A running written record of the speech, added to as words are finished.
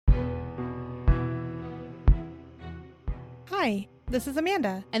Hi, this is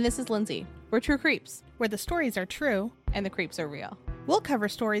Amanda, And this is Lindsay. We're True Creeps, where the stories are true. and the creeps are real. We'll cover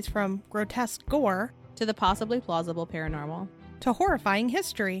stories from grotesque gore To the possibly plausible paranormal, to horrifying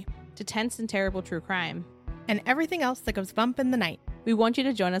history to tense and terrible true crime. and everything else that goes bump in the night. We want you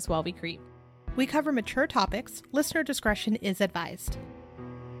to join us while we creep. We cover mature topics. Listener discretion is advised.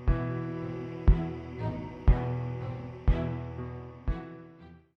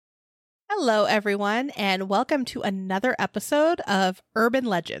 Hello, everyone, and welcome to another episode of Urban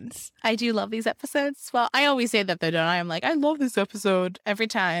Legends. I do love these episodes. Well, I always say that though, don't I? I'm like, I love this episode every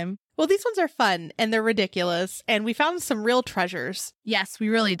time. Well, these ones are fun and they're ridiculous, and we found some real treasures. Yes, we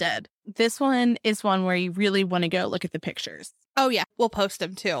really did. This one is one where you really want to go look at the pictures. Oh, yeah, we'll post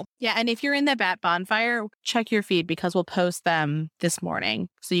them too. Yeah, and if you're in the Bat Bonfire, check your feed because we'll post them this morning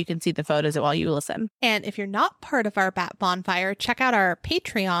so you can see the photos while you listen. And if you're not part of our Bat Bonfire, check out our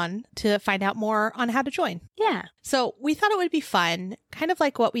Patreon to find out more on how to join. Yeah. So we thought it would be fun, kind of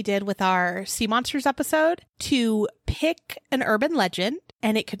like what we did with our Sea Monsters episode, to pick an urban legend,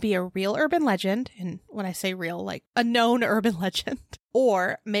 and it could be a real urban legend, and when I say real, like a known urban legend,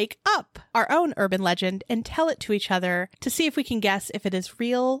 or make up our own urban legend and tell it to each other to see if we can guess if it is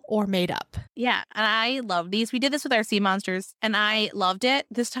real or made up. Yeah, and I love these. We did this with our sea monsters, and I loved it.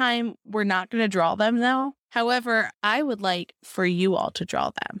 This time, we're not going to draw them, though. However, I would like for you all to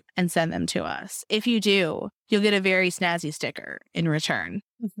draw them and send them to us. If you do, you'll get a very snazzy sticker in return.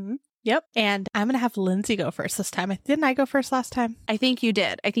 Mm-hmm. Yep. And I'm going to have Lindsay go first this time. Didn't I go first last time? I think you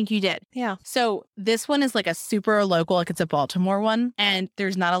did. Yeah. So this one is like a super local, like it's a Baltimore one, and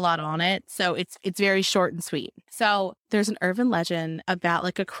there's not a lot on it. So it's very short and sweet. So there's an urban legend about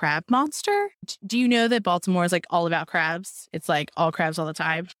like a crab monster. Do you know that Baltimore is like all about crabs? It's like all crabs all the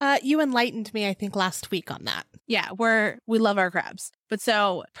time. You enlightened me, I think, last week on that. Yeah, we love our crabs. But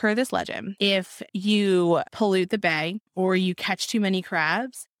so per this legend, if you pollute the bay or you catch too many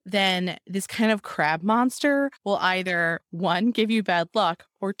crabs, then this kind of crab monster will either, one, give you bad luck,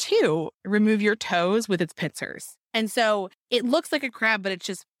 or two, remove your toes with its pincers. And so it looks like a crab, but it's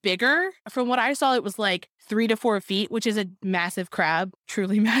just bigger. From what I saw, it was like 3 to 4 feet, which is a massive crab,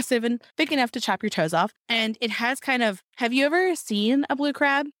 truly massive and big enough to chop your toes off. And it has kind of, have you ever seen a blue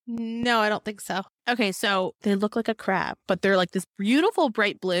crab? No, I don't think so. Okay, so they look like a crab, but they're like this beautiful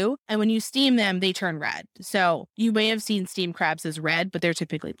bright blue. And when you steam them, they turn red. So you may have seen steamed crabs as red, but they're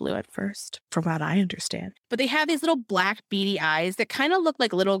typically blue at first, from what I understand. But they have these little black beady eyes that kind of look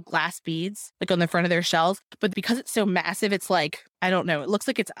like little glass beads, like on the front of their shells. But because it's so massive, it's like, I don't know, it looks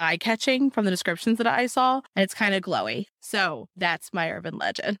like it's eye-catching from the descriptions that I saw, and it's kind of glowy. So that's my urban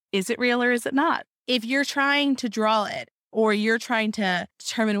legend. Is it real or is it not? If you're trying to draw it, or you're trying to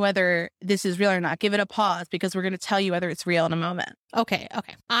determine whether this is real or not, give it a pause because we're going to tell you whether it's real in a moment. Okay.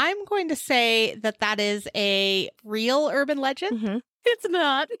 I'm going to say that is a real urban legend. Mm-hmm. It's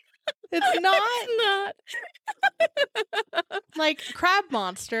not. It's not? It's not. Like crab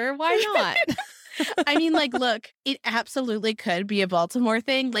monster. Why not? I mean, like, look, it absolutely could be a Baltimore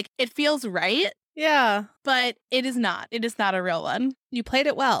thing. Like, it feels right, Yeah. but it is not. It is not a real one. You played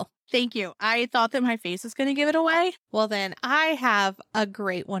it well. Thank you. I thought that my face was going to give it away. Well, then I have a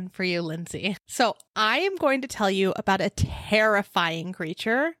great one for you, Lindsay. So I am going to tell you about a terrifying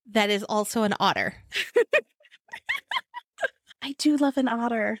creature that is also an otter. I do love an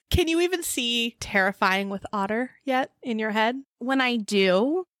otter. Can you even see terrifying with otter yet in your head? When I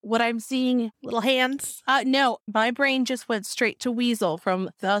do, what I'm seeing, Little hands? no, my brain just went straight to Weasel from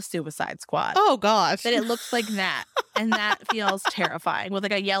the Suicide Squad. Oh, gosh. That it looks like that. And that feels terrifying with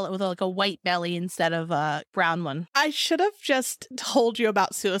like a white belly instead of a brown one. I should have just told you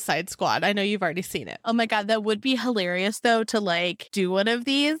about Suicide Squad. I know you've already seen it. Oh my God, that would be hilarious though to like do one of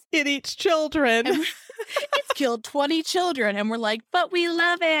these. It eats children. It's killed 20 children and we're like, but we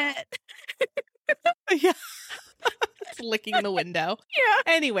love it. Yeah. It's licking the window.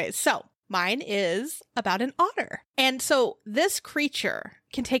 Yeah. Anyway, so mine is about an otter. And so this creature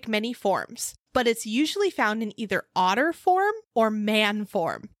can take many forms, but it's usually found in either otter form or man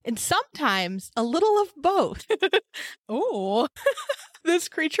form, and sometimes a little of both. Oh. This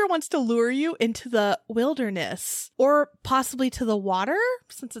creature wants to lure you into the wilderness or possibly to the water,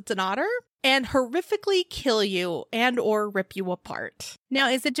 since it's an otter, and horrifically kill you and or rip you apart. Now,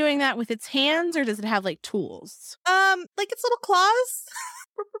 is it doing that with its hands or does it have like tools? Like its little claws.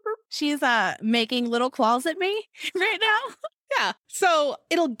 She's making little claws at me right now. Yeah. So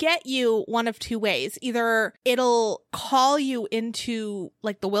it'll get you one of two ways. Either it'll call you into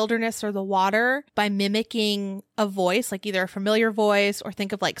like the wilderness or the water by mimicking a voice, like either a familiar voice or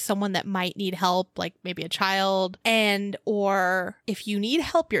think of like someone that might need help, like maybe a child. And or if you need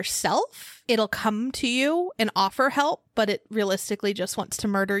help yourself, it'll come to you and offer help, but it realistically just wants to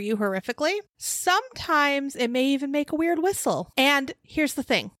murder you horrifically. Sometimes it may even make a weird whistle. And here's the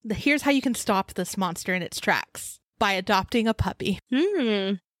thing. Here's how you can stop this monster in its tracks. By adopting a puppy.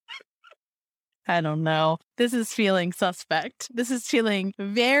 I don't know. This is feeling suspect. This is feeling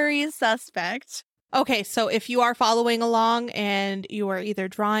very suspect. Okay, so if you are following along and you are either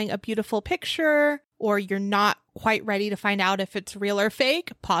drawing a beautiful picture or you're not quite ready to find out if it's real or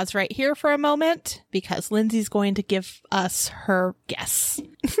fake, pause right here for a moment because Lindsay's going to give us her guess.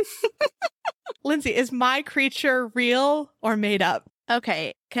 Lindsay, is my creature real or made up?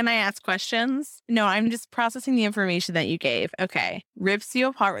 Okay, can I ask questions? No, I'm just processing the information that you gave. Okay. Rips you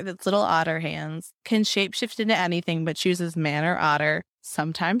apart with its little otter hands, can shapeshift into anything but chooses man or otter,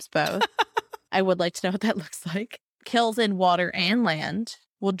 sometimes both. I would like to know what that looks like. Kills in water and land,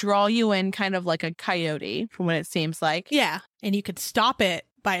 will draw you in kind of like a coyote from what it seems like. Yeah, and you could stop it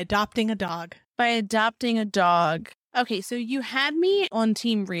by adopting a dog. By adopting a dog. Okay, so you had me on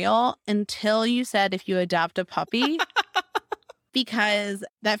Team Real until you said if you adopt a puppy. Because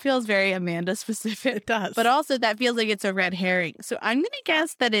that feels very Amanda specific. It does. But also that feels like it's a red herring. So I'm going to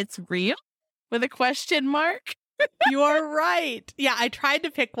guess that it's real with a question mark. You are right. Yeah, I tried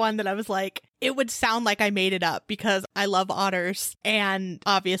to pick one that I was like, it would sound like I made it up because I love otters. And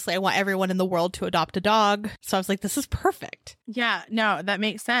obviously I want everyone in the world to adopt a dog. So I was like, this is perfect. Yeah, no, that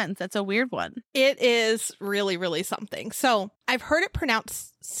makes sense. That's a weird one. It is really, really something. So I've heard it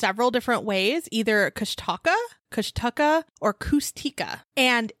pronounced several different ways, either Kushtaka, or Kustika.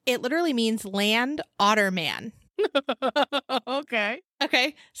 And it literally means land otter man. Okay.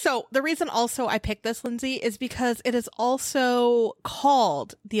 Okay. So the reason also I picked this, Lindsay, is because it is also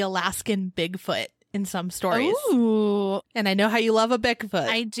called the Alaskan Bigfoot in some stories. Ooh. And I know how you love a Bigfoot.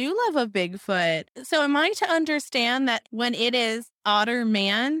 I do love a Bigfoot. So am I to understand that when it is otter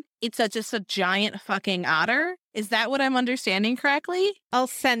man, it's just a giant fucking otter? Is that what I'm understanding correctly? I'll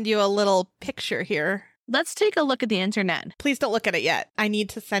send you a little picture here. Let's take a look at the internet. Please don't look at it yet. I need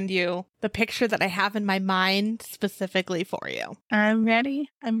to send you the picture that I have in my mind specifically for you. I'm ready.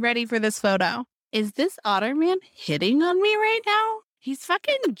 I'm ready for this photo. Is this otter man hitting on me right now? He's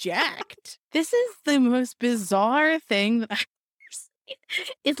fucking jacked. This is the most bizarre thing that I've ever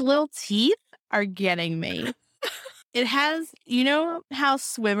seen. Its little teeth are getting me. It has, you know how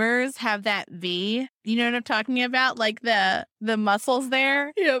swimmers have that V? You know what I'm talking about? Like the muscles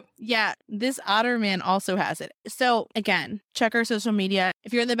there? Yep. Yeah, this otter man also has it. So again, check our social media.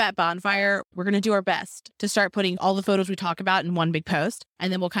 If you're in the Bat Bonfire, we're going to do our best to start putting all the photos we talk about in one big post.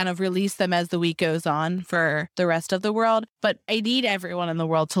 And then we'll kind of release them as the week goes on for the rest of the world. But I need everyone in the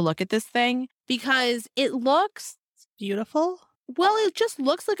world to look at this thing because it looks beautiful. Well, it just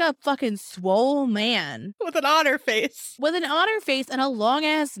looks like a fucking swole man. With an otter face. With an otter face and a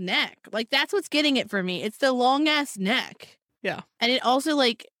long-ass neck. Like, that's what's getting it for me. It's the long-ass neck. Yeah. And it also,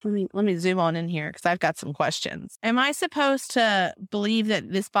 like, let me zoom on in here because I've got some questions. Am I supposed to believe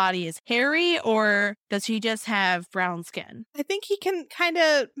that this body is hairy or does he just have brown skin? I think he can kind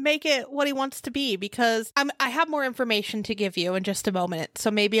of make it what he wants to be because I have more information to give you in just a moment. So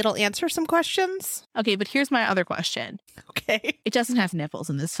maybe it'll answer some questions. Okay, but here's my other question. Okay. It doesn't have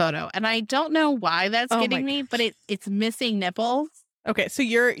nipples in this photo. And I don't know why that's getting me, but it's missing nipples. Okay, so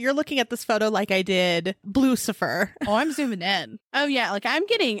you're looking at this photo like I did Blucifer. Oh, I'm zooming in. Oh yeah, like I'm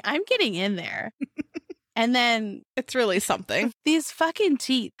getting in there. And then it's really something. These fucking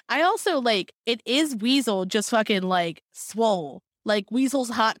teeth. I also like it is Weasel just fucking like swole. Like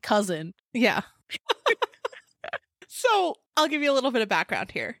Weasel's hot cousin. Yeah. So I'll give you a little bit of background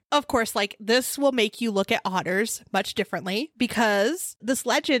here. Of course, like this will make you look at otters much differently because this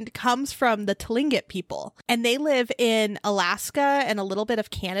legend comes from the Tlingit people and they live in Alaska and a little bit of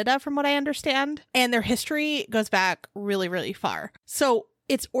Canada from what I understand. And their history goes back really, really far. So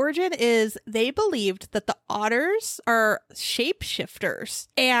its origin is they believed that the otters are shapeshifters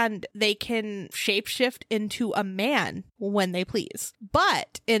and they can shapeshift into a man when they please.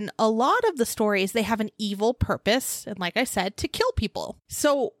 But in a lot of the stories, they have an evil purpose. And like I said, to kill people.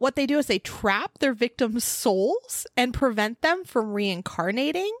 So what they do is they trap their victims' souls and prevent them from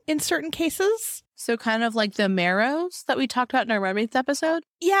reincarnating in certain cases. So kind of like the marrows that we talked about in our mermaids episode?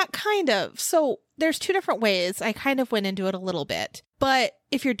 Yeah, kind of. So there's two different ways. I kind of went into it a little bit. But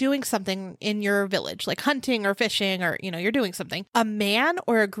if you're doing something in your village, like hunting or fishing or, you're doing something, a man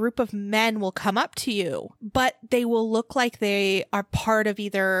or a group of men will come up to you, but they will look like they are part of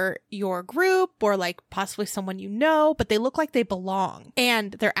either your group or like possibly someone you know, but they look like they belong.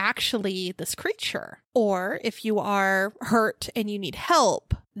 And they're actually this creature. Or if you are hurt and you need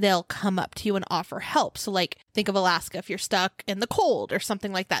help, they'll come up to you and offer help. So like think of Alaska, if you're stuck in the cold or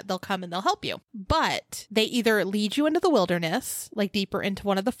something like that, they'll come and they'll help you. But they either lead you into the wilderness, like deeper into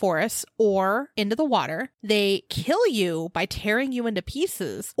one of the forests, or into the water. They kill you by tearing you into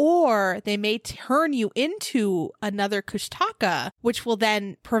pieces, or they may turn you into another Kushtaka, which will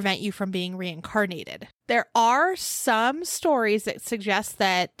then prevent you from being reincarnated. There are some stories that suggest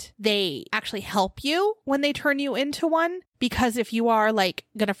that they actually help you when they turn you into one, because if you are like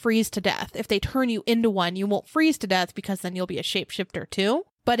gonna freeze to death, if they turn you into one, you won't freeze to death because then you'll be a shapeshifter too.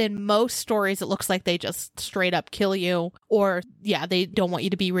 But in most stories, it looks like they just straight up kill you, or they don't want you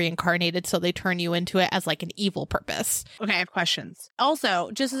to be reincarnated, so they turn you into it as like an evil purpose. Okay, I have questions.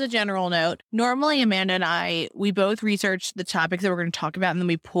 Also, just as a general note, normally Amanda and I, we both research the topics that we're going to talk about, and then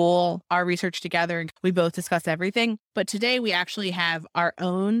we pull our research together and we both discuss everything. But today we actually have our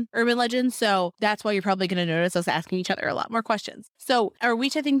own urban legends, so that's why you're probably going to notice us asking each other a lot more questions. So are we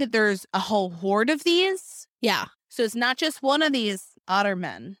to think that there's a whole horde of these? Yeah. So it's not just one of these otter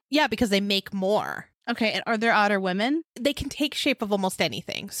men. Yeah, because they make more. Okay, and are there otter women? They can take shape of almost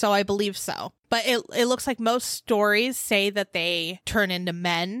anything, so I believe so. But it looks like most stories say that they turn into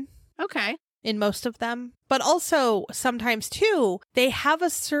men. Okay. In most of them. But also, sometimes too, they have a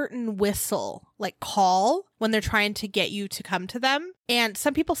certain whistle, like call, when they're trying to get you to come to them. And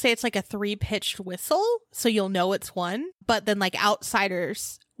some people say it's like a 3-pitched whistle, so you'll know it's one. But then like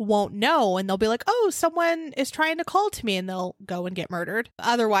outsiders won't know, and they'll be like, oh, someone is trying to call to me, and they'll go and get murdered.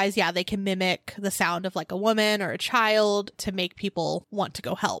 Otherwise, they can mimic the sound of like a woman or a child to make people want to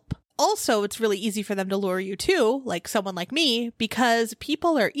go help. Also, it's really easy for them to lure you too, like someone like me, because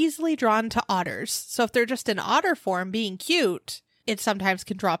people are easily drawn to otters. So if they're just in otter form being cute, it sometimes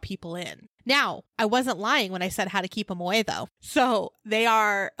can draw people in. Now, I wasn't lying when I said how to keep them away, though. So they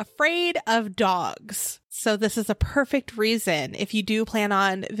are afraid of dogs. So this is a perfect reason, if you do plan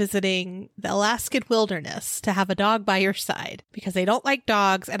on visiting the Alaskan wilderness, to have a dog by your side, because they don't like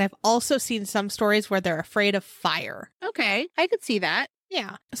dogs. And I've also seen some stories where they're afraid of fire. Okay, I could see that.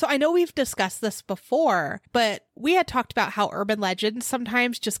 Yeah. So I know we've discussed this before, but we had talked about how urban legends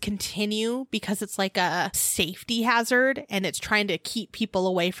sometimes just continue because it's like a safety hazard and it's trying to keep people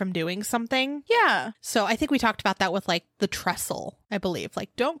away from doing something. Yeah. So I think we talked about that with like the trestle, I believe.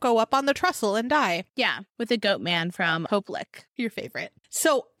 Like, don't go up on the trestle and die. Yeah. With the goat man from Hope Lick. Your favorite.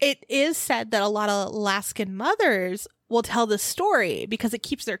 So it is said that a lot of Alaskan mothers will tell this story because it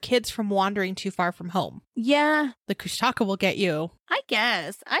keeps their kids from wandering too far from home. Yeah. The Kushtaka will get you.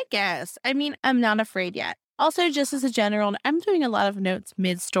 I guess. I mean, I'm not afraid yet. Also, just as a general, I'm doing a lot of notes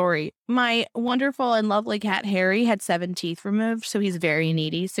mid-story. My wonderful and lovely cat, Harry, had 7 teeth removed, so he's very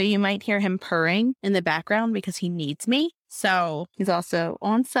needy. So you might hear him purring in the background because he needs me. So he's also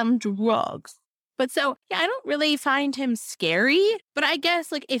on some drugs. But so, I don't really find him scary. But I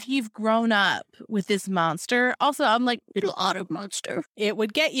guess, like, if you've grown up with this monster, also, I'm like, little otter monster. It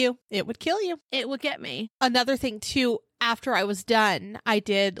would get you. It would kill you. It would get me. Another thing, too, after I was done, I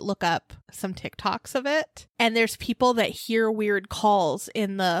did look up some TikToks of it. And there's people that hear weird calls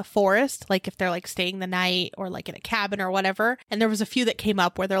in the forest, like if they're like staying the night or like in a cabin or whatever. And there was a few that came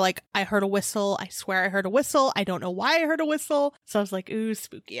up where they're like, I heard a whistle. I swear I heard a whistle. I don't know why I heard a whistle. So I was like, ooh,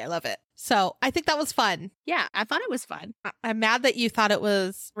 spooky. I love it. So I think that was fun. Yeah, I thought it was fun. I'm mad that you thought it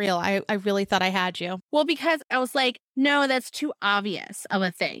was real. I really thought I had you. Well, because I was like, no, that's too obvious of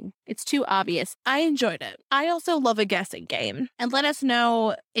a thing. It's too obvious. I enjoyed it. I also love a guessing game. And let us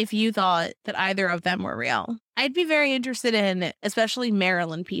know if you thought that either of them were real. I'd be very interested in, especially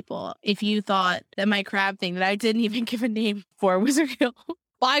Maryland people, if you thought that my crab thing that I didn't even give a name for was real.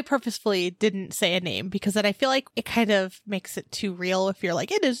 Well, I purposefully didn't say a name because then I feel like it kind of makes it too real if you're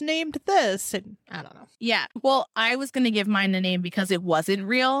like, it is named this. And I don't know. Yeah. Well, I was going to give mine a name because it wasn't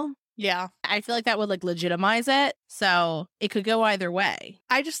real. Yeah. I feel like that would like legitimize it. So it could go either way.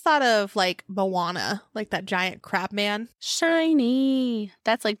 I just thought of like Moana, like that giant crab man. Shiny.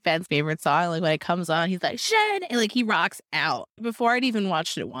 That's like Ben's favorite song. Like when it comes on, he's like, shiny. And like he rocks out. Before I'd even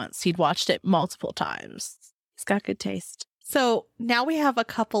watched it once, he'd watched it multiple times. He's got good taste. So now we have a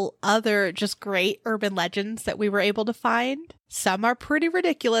couple other just great urban legends that we were able to find. Some are pretty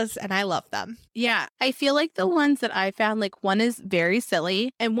ridiculous and I love them. Yeah. I feel like the ones that I found, like one is very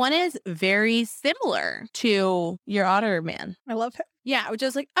silly and one is very similar to your otter man. I love him. Yeah. Which I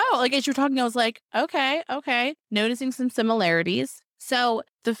was like, oh, like as you're talking, I was like, okay. Noticing some similarities. So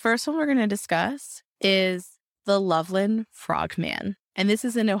the first one we're going to discuss is the Loveland Frogman. And this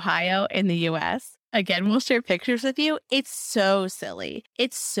is in Ohio in the US. Again, we'll share pictures with you. It's so silly.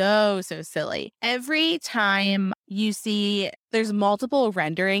 It's so silly. Every time you see, there's multiple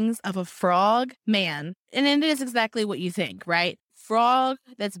renderings of a frog man, and it is exactly what you think, right? Frog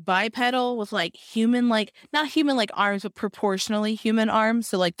that's bipedal with like human, like not human like arms, but proportionally human arms.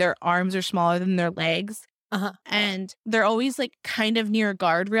 So like their arms are smaller than their legs. And they're always like kind of near a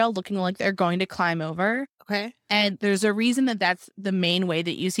guardrail looking like they're going to climb over. Okay. And there's a reason that that's the main way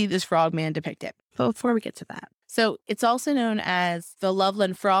that you see this frogman depicted. But before we get to that, so it's also known as the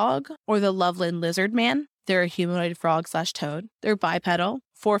Loveland Frog or the Loveland Lizard Man. They're a humanoid frog / toad. They're bipedal,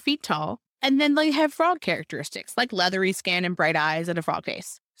 4 feet tall. And then they have frog characteristics like leathery skin and bright eyes and a frog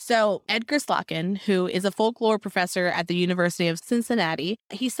face. So Edgar Slotkin, who is a folklore professor at the University of Cincinnati,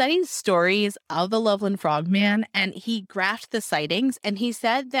 he studied stories of the Loveland Frogman and he graphed the sightings. And he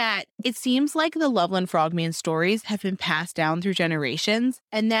said that it seems like the Loveland Frogman stories have been passed down through generations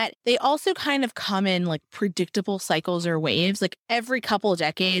and that they also kind of come in like predictable cycles or waves. Like every couple of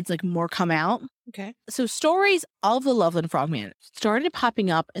decades, like more come out. Okay. So stories of the Loveland Frogman started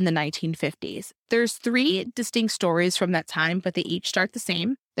popping up in the 1950s. There's 3 distinct stories from that time, but they each start the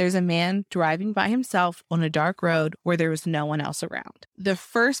same. There's a man driving by himself on a dark road where there was no one else around. The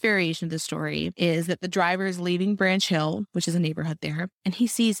first variation of the story is that the driver is leaving Branch Hill, which is a neighborhood there, and he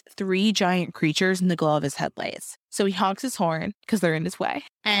sees 3 giant creatures in the glow of his headlights. So he honks his horn because they're in his way.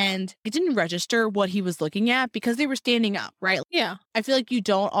 And it didn't register what he was looking at because they were standing up, right? Yeah. I feel like you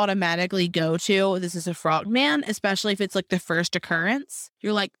don't automatically go to, this is a frogman, especially if it's like the first occurrence.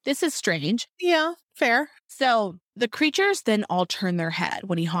 You're like, this is strange. Yeah. Fair. So the creatures then all turn their head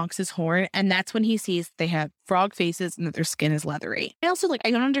when he honks his horn. And that's when he sees they have frog faces and that their skin is leathery. I also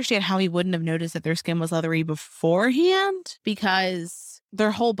I don't understand how he wouldn't have noticed that their skin was leathery beforehand because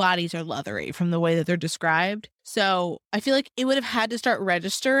their whole bodies are leathery from the way that they're described. So I feel like it would have had to start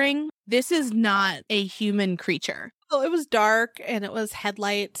registering. This is not a human creature. Well, it was dark and it was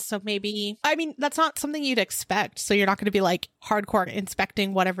headlights. So maybe, I mean, that's not something you'd expect. So you're not going to be like hardcore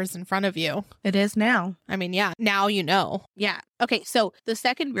inspecting whatever's in front of you. It is now. I mean, yeah, now you know. Yeah. Okay. So the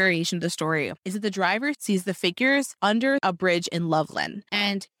second variation of the story is that the driver sees the figures under a bridge in Loveland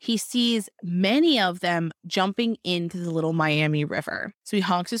and he sees many of them jumping into the Little Miami River. So he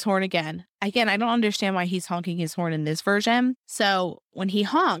honks his horn again. Again, I don't understand why he's honking his horn in this version. So when he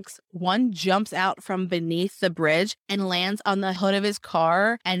honks, one jumps out from beneath the bridge and lands on the hood of his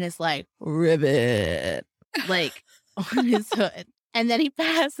car and is like, ribbit, like on his hood. And then he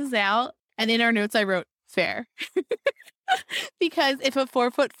passes out. And in our notes, I wrote, fair. Because if a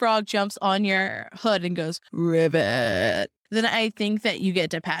 4-foot frog jumps on your hood and goes, ribbit, then I think that you get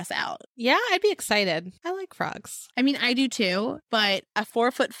to pass out. Yeah, I'd be excited. I like frogs. I mean, I do too, but a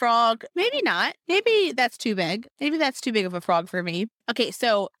 4-foot frog, maybe not. Maybe that's too big. Maybe that's too big of a frog for me. Okay,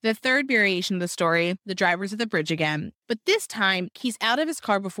 so the third variation of the story, the driver's at the bridge again, but this time he's out of his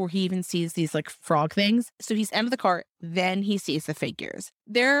car before he even sees these like frog things. So he's out of the car, then he sees the figures.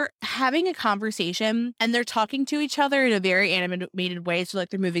 They're having a conversation and they're talking to each other in a very animated way. So like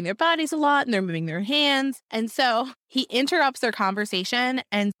they're moving their bodies a lot and they're moving their hands. And so he interrupts their conversation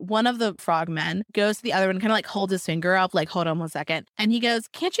and one of the frogmen goes to the other one, kind of like holds his finger up, like, hold on 1 second. And he goes,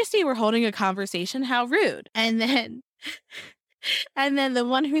 can't you see we're holding a conversation? How rude. And then the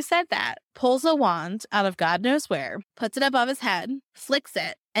one who said that pulls a wand out of God knows where, puts it above his head, flicks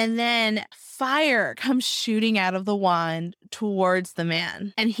it, and then fire comes shooting out of the wand towards the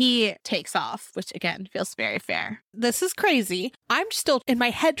man. And he takes off, which again feels very fair. This is crazy. I'm still in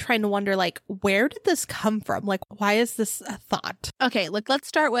my head trying to wonder, like, where did this come from? Like, why is this a thought? Okay, let's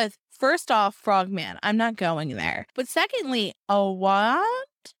start with, first off, Frogman. I'm not going there. But secondly, a what?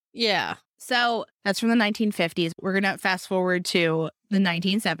 Yeah. So that's from the 1950s. We're going to fast forward to the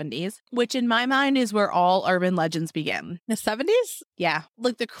 1970s, which in my mind is where all urban legends begin. The 70s? Yeah.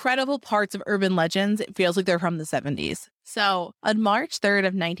 Like the credible parts of urban legends, it feels like they're from the 70s. So on March 3rd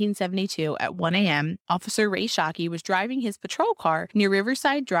of 1972 at 1 a.m., Officer Ray Shockey was driving his patrol car near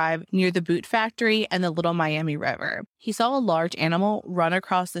Riverside Drive near the boot factory and the Little Miami River. He saw a large animal run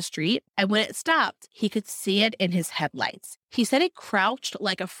across the street, and when it stopped, he could see it in his headlights. He said it crouched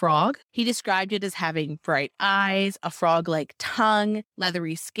like a frog. He described it as having bright eyes, a frog-like tongue,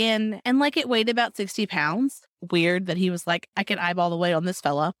 leathery skin, and like it weighed about 60 pounds. Weird that he was like, I can eyeball the weight on this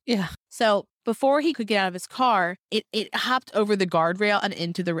fella. Yeah. So before he could get out of his car, it hopped over the guardrail and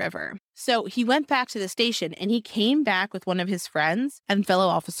into the river. So he went back to the station and he came back with one of his friends and fellow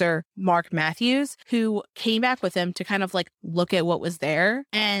officer, Mark Matthews, who came back with him to kind of like look at what was there.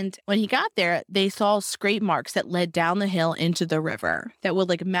 And when he got there, they saw scrape marks that led down the hill into the river that would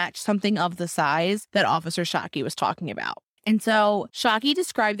like match something of the size that Officer Shockey was talking about. And so Shockey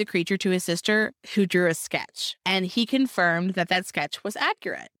described the creature to his sister, who drew a sketch, and he confirmed that that sketch was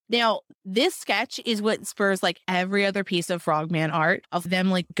accurate. Now, this sketch is what spurs like every other piece of Frogman art of them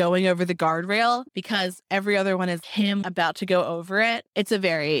like going over the guardrail, because every other one is him about to go over it. It's a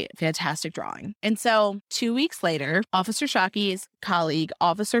very fantastic drawing. And so 2 weeks later, Officer Shockey's colleague,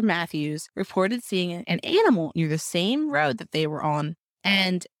 Officer Matthews, reported seeing an animal near the same road that they were on.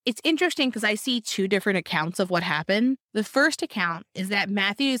 And it's interesting because I see two different accounts of what happened. The first account is that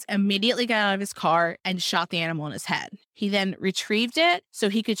Matthews immediately got out of his car and shot the animal in his head. He then retrieved it so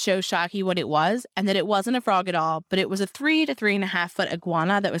he could show Shockey what it was, and that it wasn't a frog at all, but it was a 3 to 3.5 foot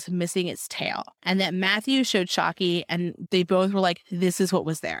iguana that was missing its tail. And that Matthews showed Shockey, and they both were like, this is what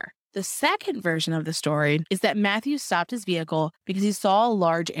was there. The second version of the story is that Matthews stopped his vehicle because he saw a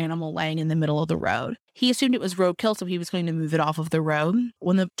large animal laying in the middle of the road. He assumed it was roadkill, so he was going to move it off of the road.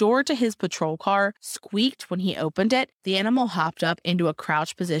 When the door to his patrol car squeaked when he opened it, the animal hopped up into a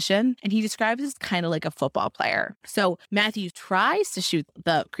crouched position, and he describes it as kind of like a football player. So Matthews tries to shoot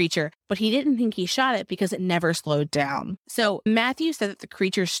the creature, but he didn't think he shot it because it never slowed down. So Matthews said that the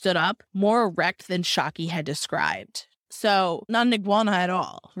creature stood up more erect than Shockey had described. So not an iguana at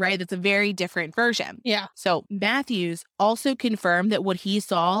all, right? That's a very different version. Yeah. So Matthews also confirmed that what he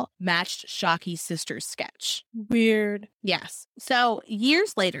saw matched Shockey's sister's sketch. Weird. Yes. So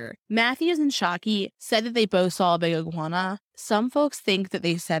years later, Matthews and Shockey said that they both saw a big iguana. Some folks think that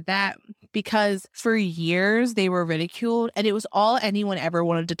they said that because for years they were ridiculed and it was all anyone ever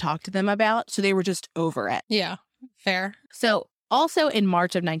wanted to talk to them about. So they were just over it. Yeah. Fair. So also in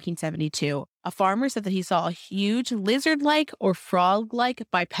March of 1972, a farmer said that he saw a huge lizard-like or frog-like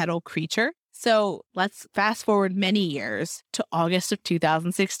bipedal creature. So let's fast forward many years to August of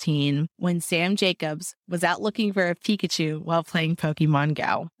 2016 when Sam Jacobs was out looking for a Pikachu while playing Pokemon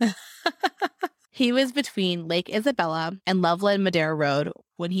Go. He was between Lake Isabella and Loveland Madera Road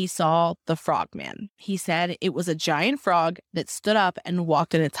when he saw the frogman. He said it was a giant frog that stood up and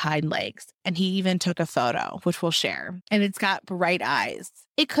walked on its hind legs. And he even took a photo, which we'll share. And it's got bright eyes.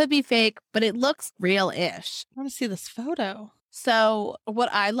 It could be fake, but it looks real-ish. I want to see this photo. So what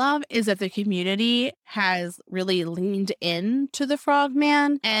I love is that the community has really leaned into the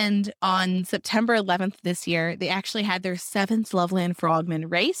Frogman. And on September 11th this year, they actually had their 7th Loveland Frogman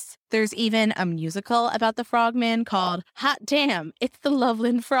race. There's even a musical about the Frogman called Hot Damn, It's the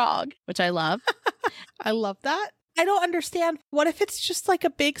Loveland Frog, which I love. I love that. I don't understand. What if it's just like a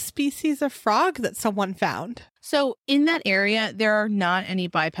big species of frog that someone found? So in that area, there are not any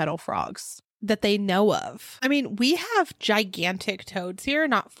bipedal frogs that they know of. I mean, we have gigantic toads here,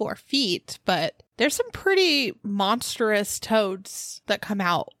 not 4 feet, but there's some pretty monstrous toads that come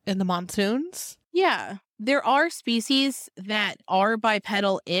out in the monsoons. Yeah, there are species that are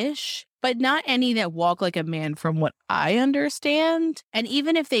bipedal-ish, but not any that walk like a man from what I understand. And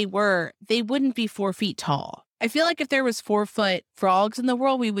even if they were, they wouldn't be 4 feet tall. I feel like if there was 4-foot frogs in the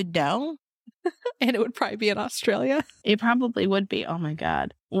world, we would know. And it would probably be in Australia. It probably would be. Oh my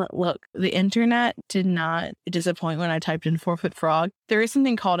God. Look, the internet did not disappoint when I typed in 4-foot frog. There is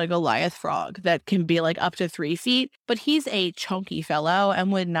something called a Goliath frog that can be like up to 3 feet, but he's a chunky fellow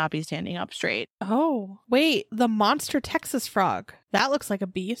and would not be standing up straight. Oh, wait, the monster Texas frog. That looks like a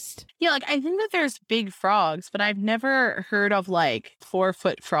beast. Yeah, like I think that there's big frogs, but I've never heard of like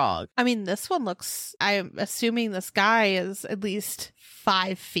 4-foot frog. I mean, this one looks, I'm assuming this guy is at least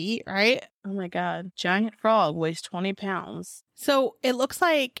 5 feet, right? Oh my God. Giant frog weighs 20 pounds. So it looks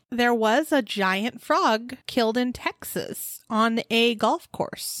like there was a giant frog killed in Texas on a golf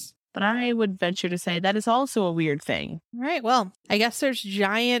course. But I would venture to say that is also a weird thing. Right. Well, I guess there's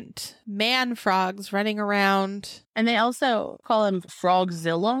giant man frogs running around. And they also call him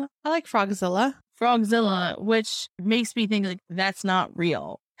Frogzilla. I like Frogzilla. Frogzilla, which makes me think like that's not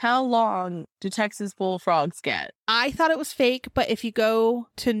real. How long do Texas bullfrogs get? I thought it was fake, but if you go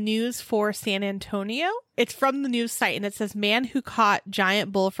to News for San Antonio, it's from the news site and it says man who caught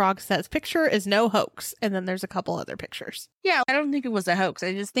giant bullfrog says picture is no hoax. And then there's a couple other pictures. Yeah, I don't think it was a hoax.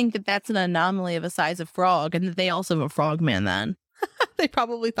 I just think that that's an anomaly of a size of frog and that they also have a frogman then. They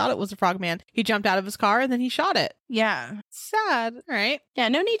probably thought it was a frogman. He jumped out of his car and then he shot it. Yeah. Sad. All right. Yeah,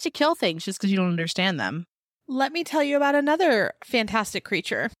 no need to kill things just because you don't understand them. let me tell you about another fantastic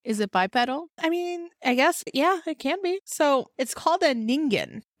creature. Is it bipedal? I mean, I guess, yeah, it can be. So it's called a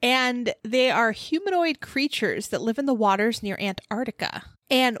ningen, and they are humanoid creatures that live in the waters near Antarctica.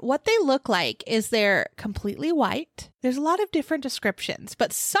 And what they look like is they're completely white. There's a lot of different descriptions,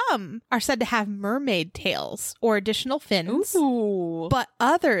 but some are said to have mermaid tails or additional fins. Ooh. But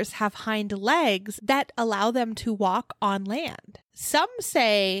others have hind legs that allow them to walk on land. Some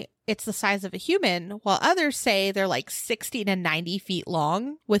say it's the size of a human, while others say they're like 60 to 90 feet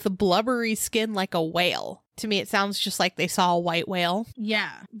long with a blubbery skin like a whale. To me, it sounds just like they saw a white whale.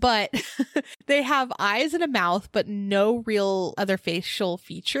 Yeah. But they have eyes and a mouth, but no real other facial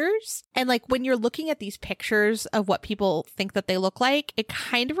features. And like when you're looking at these pictures of what people think that they look like, it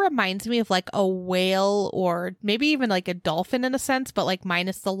kind of reminds me of like a whale or maybe even like a dolphin in a sense, but like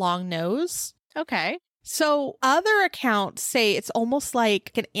minus the long nose. Okay. So other accounts say it's almost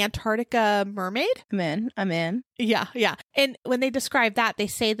like an Antarctica mermaid. I'm in. Yeah. And when they describe that, they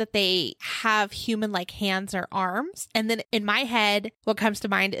say that they have human-like hands or arms. And then in my head, what comes to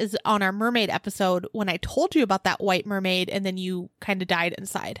mind is on our mermaid episode when I told you about that white mermaid and then you kind of died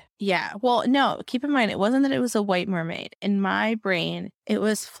inside. Yeah. Well, no, keep in mind, it wasn't that it was a white mermaid. In my brain, it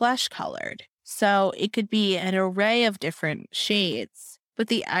was flesh colored. So it could be an array of different shades. But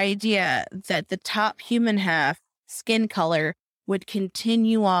the idea that the top human half, skin color, would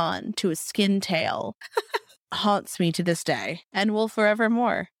continue on to a skin tail haunts me to this day and will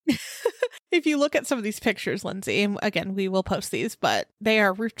forevermore. If you look at some of these pictures, Lindsay, and again, we will post these, but they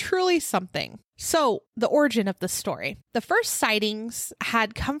are truly something. So the origin of the story. The first sightings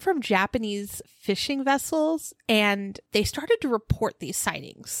had come from Japanese fishing vessels, and they started to report these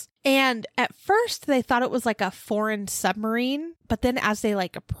sightings. And at first they thought it was like a foreign submarine, but then as they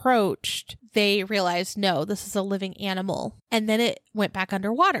like approached, they realized, no, this is a living animal. And then it went back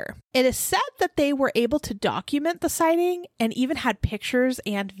underwater. It is said that they were able to document the sighting and even had pictures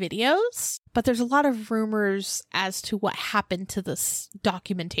and videos, but there's a lot of rumors as to what happened to this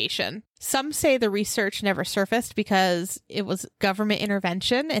documentation. Some say the research never surfaced because it was government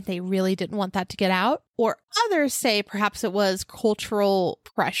intervention and they really didn't want that to get out. Or others say perhaps it was cultural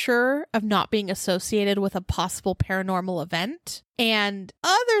pressure of not being associated with a possible paranormal event. And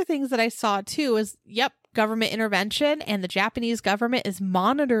other things that I saw too is, government intervention, and the Japanese government is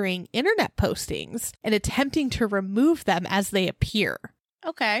monitoring internet postings and attempting to remove them as they appear.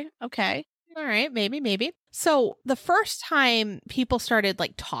 Okay. All right, maybe. So the first time people started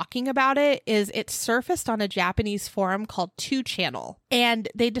like talking about it is it surfaced on a Japanese forum called 2channel. And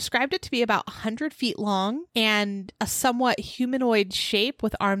they described it to be about 100 feet long and a somewhat humanoid shape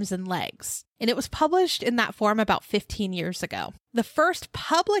with arms and legs. And it was published in that forum about 15 years ago. The first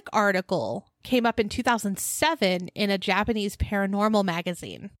public article came up in 2007 in a Japanese paranormal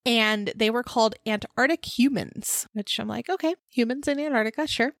magazine. And they were called Antarctic Humans, which I'm like, okay, humans in Antarctica,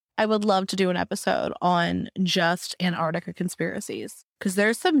 sure. I would love to do an episode on just Antarctica conspiracies because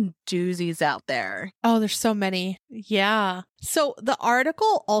there's some doozies out there. Oh, there's so many. Yeah. So the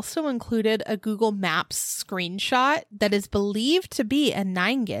article also included a Google Maps screenshot that is believed to be a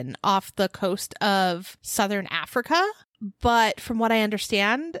ningen off the coast of southern Africa. But from what I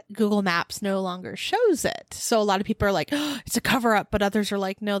understand, Google Maps no longer shows it. So a lot of people are like, oh, it's a cover up. But others are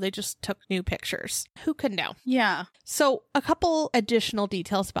like, no, they just took new pictures. Who could know? Yeah. So a couple additional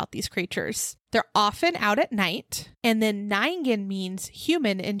details about these creatures. They're often out at night. And then ningen means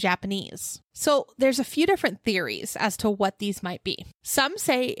human in Japanese. So there's a few different theories as to what these might be. Some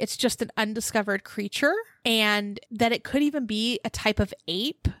say it's just an undiscovered creature and that it could even be a type of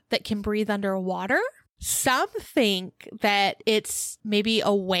ape that can breathe underwater. Some think that it's maybe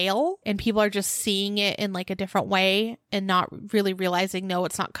a whale and people are just seeing it in like a different way and not really realizing, no,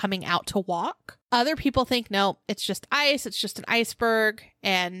 it's not coming out to walk. Other people think, no, it's just ice. It's just an iceberg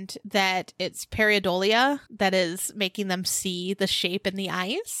and that it's pareidolia that is making them see the shape in the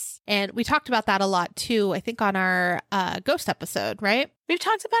ice. And we talked about that a lot too, I think on our ghost episode, right? We've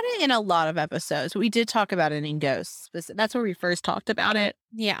talked about it in a lot of episodes. We did talk about it in Ghosts. That's where we first talked about it.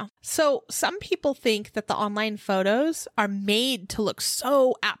 Yeah. So some people think that the online photos are made to look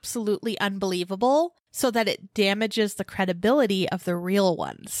so absolutely unbelievable so that it damages the credibility of the real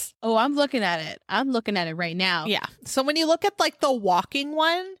ones. Oh, I'm looking at it. I'm looking at it right now. Yeah. So when you look at like the walking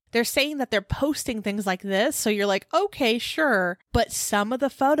one, they're saying that they're posting things like this. So you're like, okay, sure. But some of the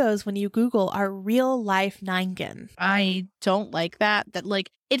photos when you Google are real life ningen. I don't like that. That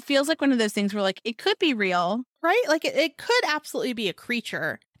like It feels like one of those things where like it could be real. Right? Like it could absolutely be a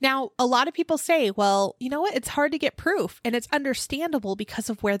creature. Now, a lot of people say, well, you know what? It's hard to get proof, and it's understandable because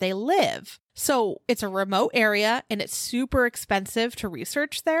of where they live. So it's a remote area and it's super expensive to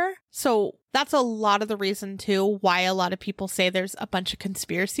research there. So that's a lot of the reason too why a lot of people say there's a bunch of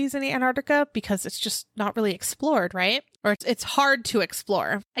conspiracies in Antarctica, because it's just not really explored, right? Or it's hard to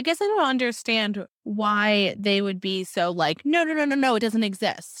explore. I guess I don't understand why they would be so like, no, it doesn't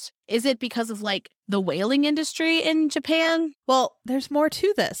exist. Is it because of like the whaling industry in Japan? Well, there's more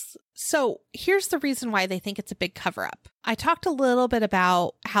to this. So here's the reason why they think it's a big cover up. I talked a little bit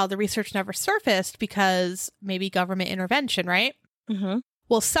about how the research never surfaced because maybe government intervention, right? Mm-hmm.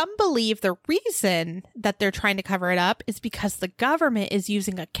 Well, some believe the reason that they're trying to cover it up is because the government is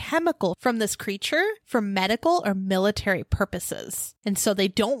using a chemical from this creature for medical or military purposes. And so they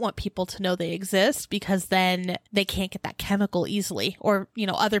don't want people to know they exist, because then they can't get that chemical easily, or, you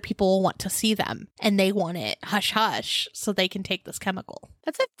know, other people will want to see them and they want it hush hush so they can take this chemical.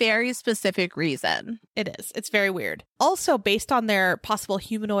 That's a very specific reason. It is. It's very weird. Also, based on their possible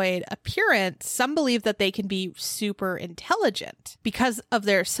humanoid appearance, some believe that they can be super intelligent because of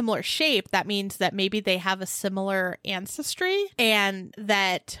their similar shape. That means that maybe they have a similar ancestry and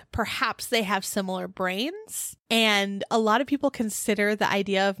that perhaps they have similar brains. And a lot of people consider the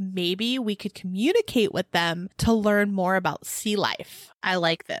idea of maybe we could communicate with them to learn more about sea life. I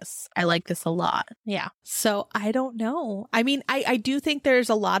like this. I like this a lot. Yeah. So I don't know. I mean, I do think there's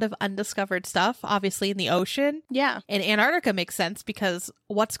a lot of undiscovered stuff, obviously, in the ocean. Yeah. And Antarctica makes sense because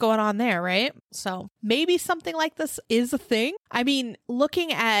what's going on there, right? So maybe something like this is a thing. I mean,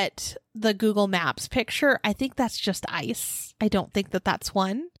 looking at the Google Maps picture, I think that's just ice. I don't think that that's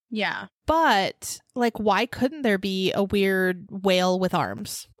one. Yeah. But like, why couldn't there be a weird whale with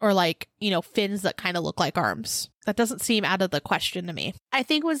arms, or like, you know, fins that kind of look like arms? That doesn't seem out of the question to me. I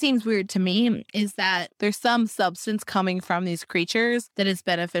think what seems weird to me is that there's some substance coming from these creatures that is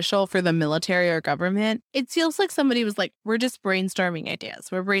beneficial for the military or government. It feels like somebody was like, we're just brainstorming ideas.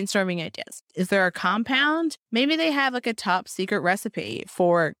 We're brainstorming ideas. Is there a compound? Maybe they have like a top secret recipe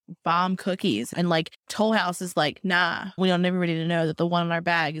for bomb cookies, and like Toll House is like, nah, we want everybody to know that the one in our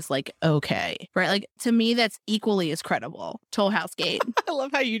bag is like, okay. Right? Like, to me, that's equally as credible. Toll House Gate. I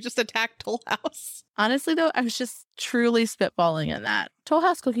love how you just attacked Toll House. Honestly, though, I was just truly spitballing in that. Toll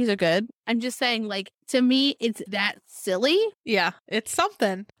House cookies are good. I'm just saying, like, to me, it's that silly. Yeah, it's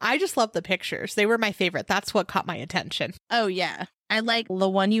something. I just love the pictures. They were my favorite. That's what caught my attention. Oh, yeah. I like the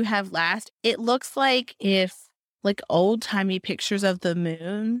one you have last. It looks like if, like, old-timey pictures of the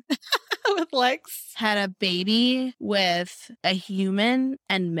moon with legs had a baby with a human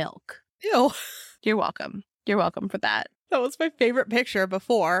and milk. Ew. You're welcome. You're welcome for that. That was my favorite picture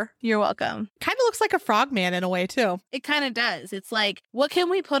before. You're welcome. Kind of looks like a frogman in a way, too. It kind of does. It's like, what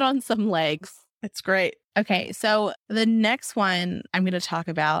can we put on some legs? It's great. Okay, so the next one I'm going to talk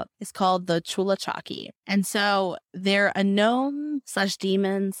about is called the Chulachaki. And so they're a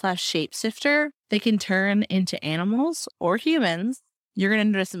gnome/demon/shapeshifter. They can turn into animals or humans. You're going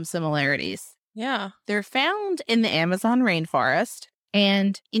to notice some similarities. Yeah. They're found in the Amazon rainforest.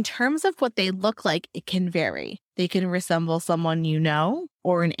 And in terms of what they look like, it can vary. They can resemble someone you know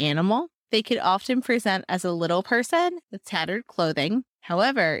or an animal. They could often present as a little person with tattered clothing.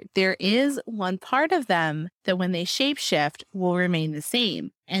 However, there is one part of them that when they shapeshift will remain the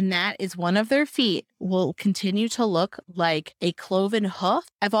same. And that is one of their feet will continue to look like a cloven hoof.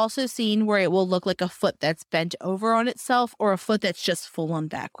 I've also seen where it will look like a foot that's bent over on itself, or a foot that's just full on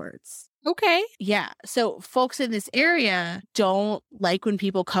backwards. Okay. Yeah. So folks in this area don't like when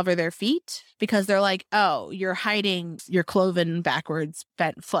people cover their feet because they're like, oh, you're hiding your cloven backwards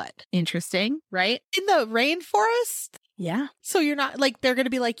bent foot. Interesting, right? In the rainforest? Yeah. So you're not like, they're going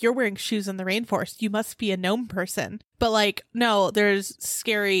to be like, you're wearing shoes in the rainforest. You must be a gnome person. But like, no, there's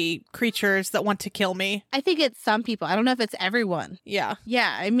scary creatures that want to kill me. I think it's some people. I don't know if it's everyone. Yeah.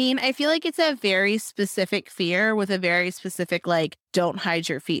 Yeah. I mean, I feel like it's a very specific fear with a very specific, like, don't hide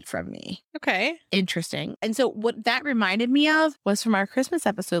your feet from me. Okay. Interesting. And so what that reminded me of was from our Christmas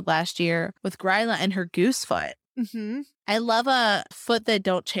episode last year with Gryla and her goose foot. Mm-hmm. I love a foot that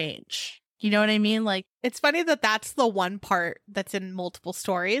don't change. You know what I mean? Like, it's funny that that's the one part that's in multiple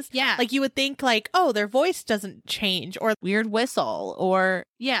stories. yeah. Like you would think like, oh, their voice doesn't change or weird whistle or,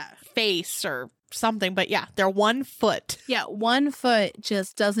 yeah. face or something. But yeah, they're 1 foot. Yeah, 1 foot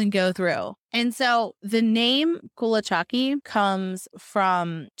just doesn't go through. And so the name Chulachaki comes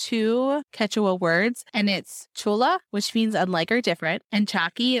from 2 Quechua words, and it's chula, which means unlike or different, and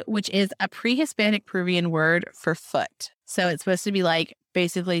chaki, which is a pre-Hispanic Peruvian word for foot. So it's supposed to be like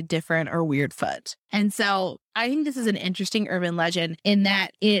basically different or weird foot. And so I think this is an interesting urban legend in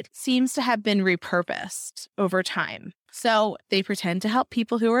that it seems to have been repurposed over time. So they pretend to help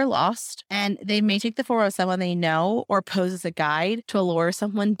people who are lost, and they may take the form of someone they know or pose as a guide to lure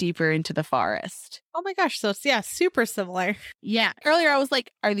someone deeper into the forest. Oh my gosh. So yeah, super similar. Yeah. Earlier I was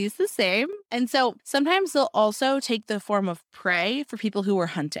like, are these the same? And so sometimes they'll also take the form of prey for people who are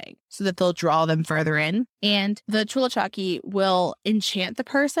hunting so that they'll draw them further in. And the Chulachaki will enchant the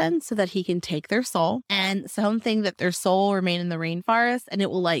person so that he can take their soul, and something that their soul will remain in the rainforest, and it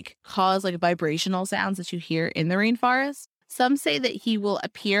will like cause like vibrational sounds that you hear in the rainforest. Some say that he will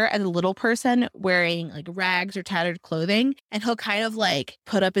appear as a little person wearing like rags or tattered clothing, and he'll kind of like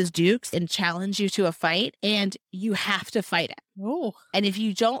put up his dukes and challenge you to a fight, and you have to fight him. Oh. And if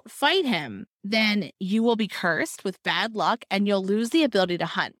you don't fight him, then you will be cursed with bad luck and you'll lose the ability to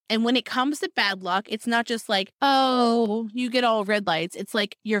hunt. And when it comes to bad luck, it's not just like, oh, you get all red lights. It's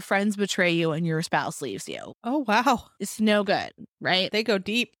like your friends betray you and your spouse leaves you. Oh, wow. It's no good, right? They go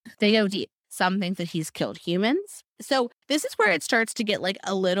deep. They go deep. Some think that he's killed humans. So this is where it starts to get like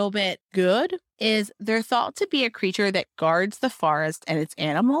a little bit good, is they're thought to be a creature that guards the forest and its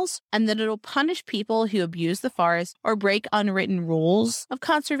animals, and that it'll punish people who abuse the forest or break unwritten rules of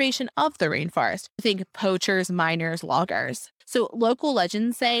conservation of the rainforest. Think poachers, miners, loggers. So local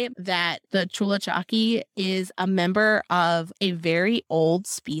legends say that the Chulachaki is a member of a very old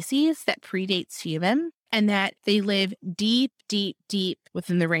species that predates human, and that they live deep, deep, deep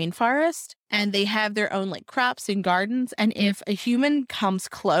within the rainforest, and they have their own like crops and gardens. And if a human comes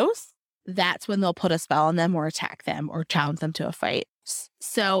close, that's when they'll put a spell on them or attack them or challenge them to a fight.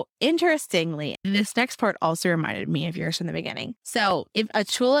 So interestingly, this next part also reminded me of yours from the beginning. So if a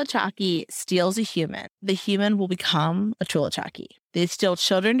Chulachaki steals a human, the human will become a Chulachaki. They steal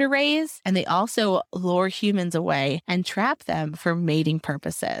children to raise, and they also lure humans away and trap them for mating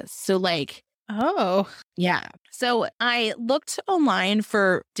purposes. So like, oh, yeah. So I looked online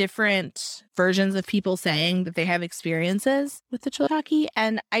for different versions of people saying that they have experiences with the Chulachaki,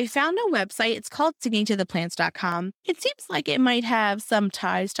 and I found a website. It's called singingtotheplants.com. It seems like it might have some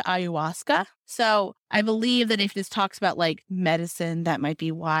ties to ayahuasca. So I believe that if this talks about like medicine, that might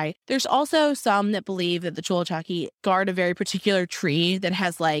be why. There's also some that believe that the Chulachaki guard a very particular tree that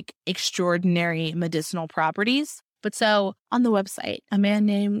has like extraordinary medicinal properties. But so on the website, a man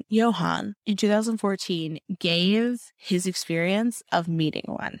named Johan in 2014 gave his experience of meeting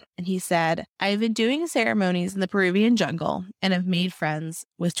one. And he said, I've been doing ceremonies in the Peruvian jungle and have made friends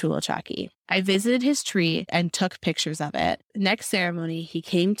with Chulachaki. I visited his tree and took pictures of it. Next ceremony, he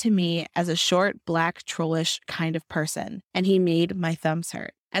came to me as a short, black, trollish kind of person, and he made my thumbs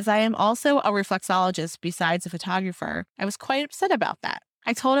hurt. As I am also a reflexologist besides a photographer, I was quite upset about that.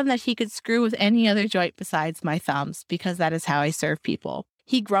 I told him that he could screw with any other joint besides my thumbs because that is how I serve people.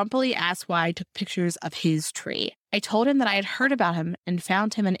 He grumpily asked why I took pictures of his tree. I told him that I had heard about him and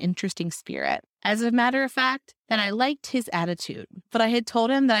found him an interesting spirit. As a matter of fact, that I liked his attitude, but I had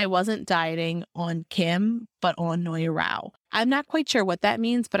told him that I wasn't dieting on Kim, but on Noya Rao. I'm not quite sure what that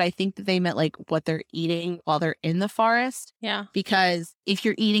means, but I think that they meant like what they're eating while they're in the forest. Yeah. Because if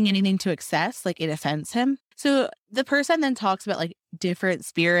you're eating anything to excess, like it offends him. So the person then talks about like different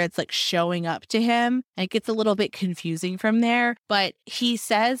spirits like showing up to him, and it gets a little bit confusing from there. But he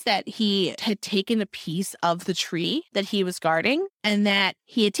says that he had taken a piece of the tree that he was guarding, and that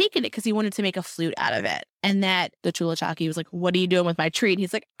he had taken it because he wanted to make a flute out of it. And that the Chulachaki was like, what are you doing with my tree? And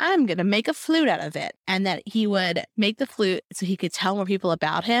he's like, I'm going to make a flute out of it. And that he would make the flute so he could tell more people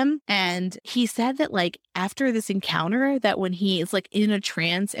about him. And he said that like after this encounter, that when he is like in a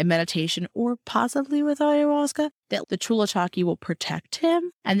trance and meditation, or possibly with ayahuasca, that the Chulachaki will protect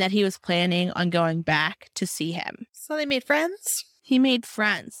him, and that he was planning on going back to see him. So they made friends? He made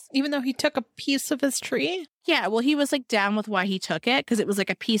friends. Even though he took a piece of his tree? Yeah, well, he was like down with why he took it because it was like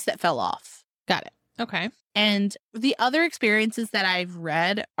a piece that fell off. Got it. Okay. And the other experiences that I've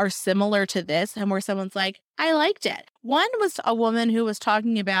read are similar to this, and where someone's like, I liked it. One was a woman who was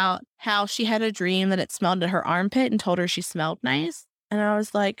talking about how she had a dream that it smelled at her armpit and told her she smelled nice. And I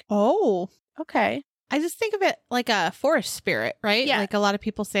was like, oh, okay. I just think of it like a forest spirit, right? Yeah. Like a lot of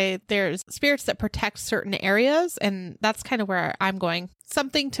people say there's spirits that protect certain areas, and that's kind of where I'm going.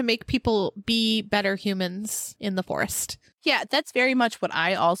 Something to make people be better humans in the forest. Yeah, that's very much what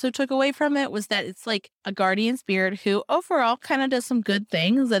I also took away from it, was that it's like a guardian spirit who overall kind of does some good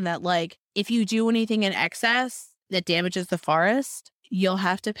things, and that like if you do anything in excess that damages the forest, you'll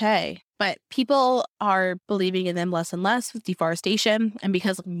have to pay. But people are believing in them less and less with deforestation, and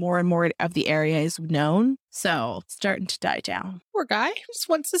because more and more of the area is known, so it's starting to die down. Poor guy just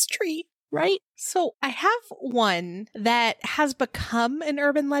wants his tree. right? So I have one that has become an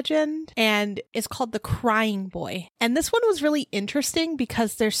urban legend and is called the Crying Boy. And this one was really interesting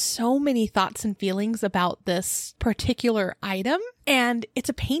because there's so many thoughts and feelings about this particular item, and it's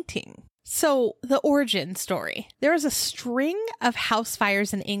a painting. So the origin story. There was a string of house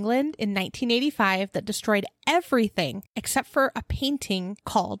fires in England in 1985 that destroyed everything except for a painting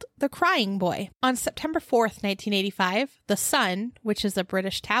called The Crying Boy. On September 4th, 1985, The Sun, which is a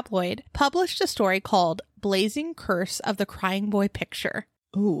British tabloid, published a story called Blazing Curse of the Crying Boy Picture.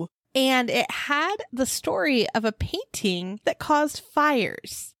 Ooh. And it had the story of a painting that caused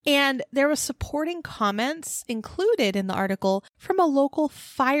fires. And there was supporting comments included in the article from a local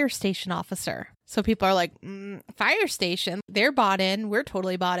fire station officer. So people are like, fire station, they're bought in. We're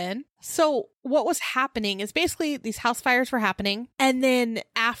totally bought in. So what was happening is basically these house fires were happening. And then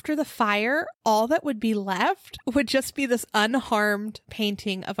after the fire, all that would be left would just be this unharmed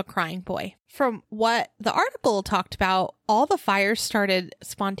painting of a crying boy. From what the article talked about, all the fires started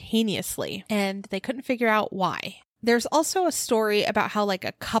spontaneously and they couldn't figure out why. There's also a story about how like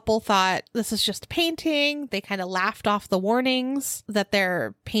a couple thought this is just a painting. They kind of laughed off the warnings that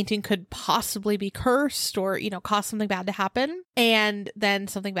their painting could possibly be cursed or, cause something bad to happen. And then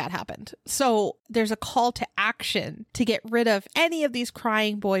something bad happened. So there's a call to action to get rid of any of these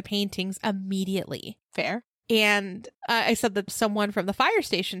crying boy paintings immediately. Fair. And I said that someone from the fire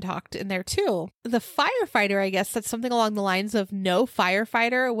station talked in there too. The firefighter, I guess, said something along the lines of no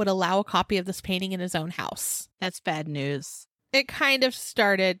firefighter would allow a copy of this painting in his own house. That's bad news. It kind of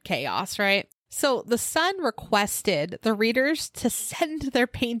started chaos, right? So the Sun requested the readers to send their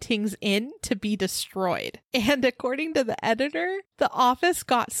paintings in to be destroyed. And according to the editor, the office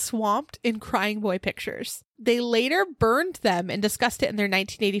got swamped in crying boy pictures. They later burned them and discussed it in their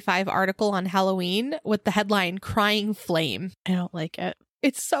 1985 article on Halloween with the headline Crying Flame. I don't like it.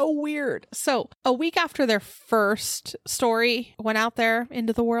 It's so weird. So a week after their first story went out there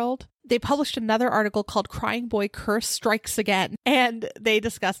into the world, they published another article called Crying Boy Curse Strikes Again. And they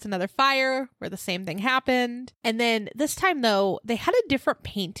discussed another fire where the same thing happened. And then this time, though, they had a different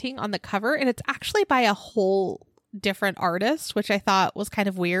painting on the cover, and it's actually by a whole different artist, which I thought was kind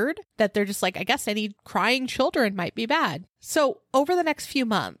of weird, that they're just like, I guess any crying children might be bad. So over the next few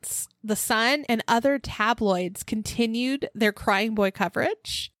months, The Sun and other tabloids continued their crying boy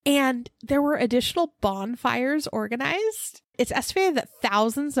coverage, and there were additional bonfires organized. It's estimated that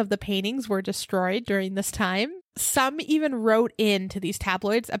thousands of the paintings were destroyed during this time. Some even wrote in to these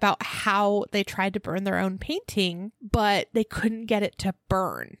tabloids about how they tried to burn their own painting, but they couldn't get it to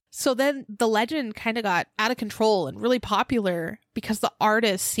burn. So then the legend kind of got out of control and really popular because the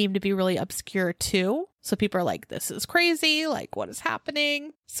artists seemed to be really obscure too. So people are like, this is crazy. Like, what is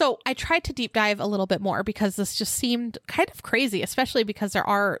happening? So I tried to deep dive a little bit more because this just seemed kind of crazy, especially because there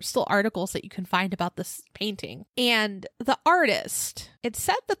are still articles that you can find about this painting. And the artist, it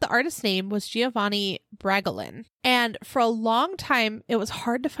said that the artist's name was Giovanni Bragolin. And for a long time, it was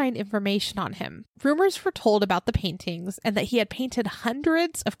hard to find information on him. Rumors were told about the paintings and that he had painted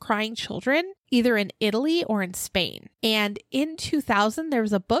hundreds of crying children, either in Italy or in Spain. And in 2000, there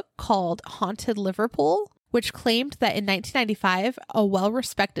was a book called Haunted Liverpool, which claimed that in 1995, a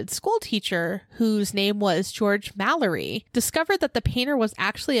well-respected school teacher whose name was George Mallory discovered that the painter was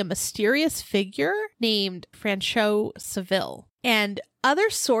actually a mysterious figure named Francois Seville. And other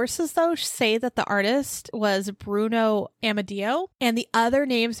sources, though, say that the artist was Bruno Amadeo, and the other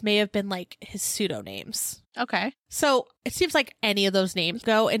names may have been like his pseudonames. Okay. So it seems like any of those names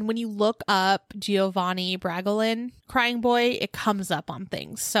go. And when you look up Giovanni Bragolin, Crying Boy, it comes up on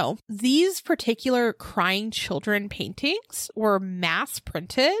things. So these particular crying children paintings were mass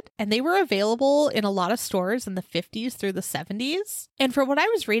printed and they were available in a lot of stores in the 50s through the 70s. And from what I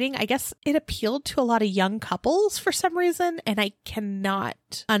was reading, I guess it appealed to a lot of young couples for some reason. And I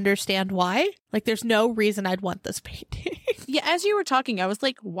cannot understand why. Like, there's no reason I'd want this painting. Yeah, as you were talking, I was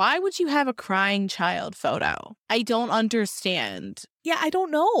like, why would you have a crying child photo? I don't understand. Yeah, I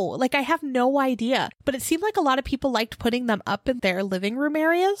don't know. Like, I have no idea. But it seemed like a lot of people liked putting them up in their living room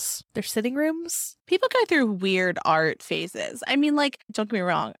areas, their sitting rooms. People go through weird art phases. I mean, like, don't get me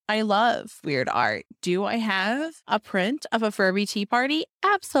wrong. I love weird art. Do I have a print of a Furby tea party?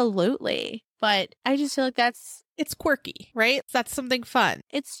 Absolutely. But I just feel like it's quirky, right? That's something fun.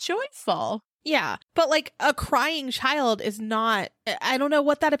 It's joyful. Yeah. But like a crying child is not, I don't know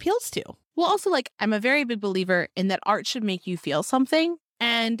what that appeals to. Well, also, like, I'm a very big believer in that art should make you feel something.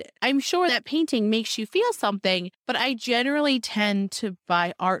 And I'm sure that painting makes you feel something, but I generally tend to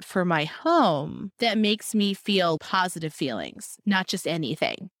buy art for my home that makes me feel positive feelings, not just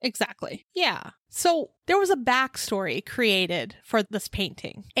anything. Exactly. Yeah. So there was a backstory created for this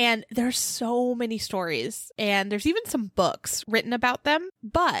painting, and there's so many stories, and there's even some books written about them,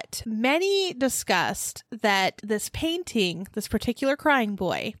 but many discussed that this painting, this particular crying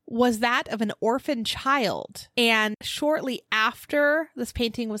boy, was that of an orphan child. And shortly after this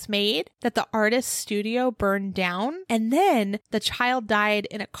painting was made, that the artist's studio burned down, and then the child died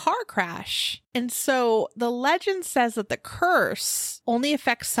in a car crash. And so the legend says that the curse only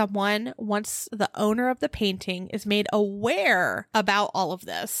affects someone once the owner of the painting is made aware about all of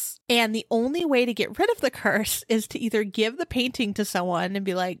this. And the only way to get rid of the curse is to either give the painting to someone and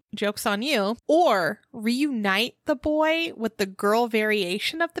be like, joke's on you, or reunite the boy with the girl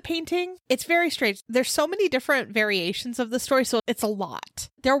variation of the painting. It's very strange. There's so many different variations of the story, so it's a lot.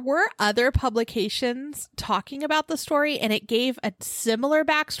 There were other publications talking about the story, and it gave a similar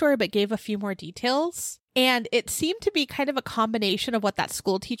backstory, but gave a few more details. And it seemed to be kind of a combination of what that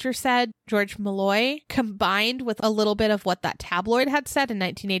school teacher said, George Malloy, combined with a little bit of what that tabloid had said in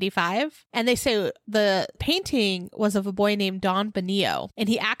 1985. And they say the painting was of a boy named Don Benio, and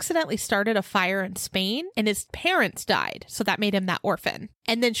he accidentally started a fire in Spain, and his parents died. So that made him that orphan.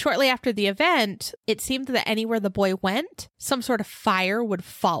 And then shortly after the event, it seemed that anywhere the boy went, some sort of fire would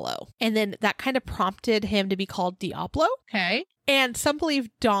follow. And then that kind of prompted him to be called Diablo. Okay. And some believe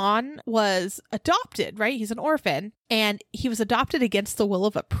Don was adopted, right? He's an orphan, and he was adopted against the will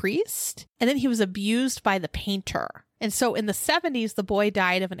of a priest, and then he was abused by the painter. And so in the 70s, the boy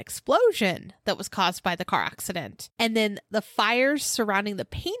died of an explosion that was caused by the car accident. And then the fires surrounding the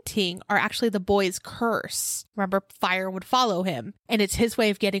painting are actually the boy's curse. Remember, fire would follow him, and it's his way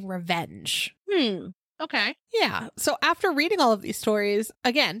of getting revenge. Okay. Yeah. So after reading all of these stories,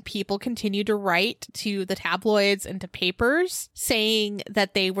 again, people continued to write to the tabloids and to papers saying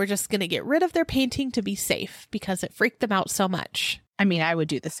that they were just going to get rid of their painting to be safe because it freaked them out so much. I mean, I would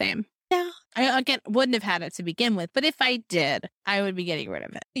do the same. Yeah. I, again, wouldn't have had it to begin with, but if I did, I would be getting rid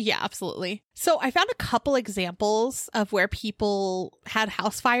of it. Yeah, absolutely. So I found a couple examples of where people had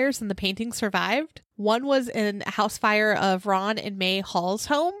house fires and the painting survived. One was in a house fire of Ron and May Hall's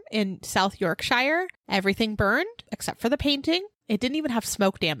home in South Yorkshire. Everything burned except for the painting. It didn't even have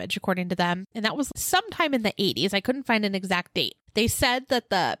smoke damage, according to them. And that was sometime in the 80s. I couldn't find an exact date. They said that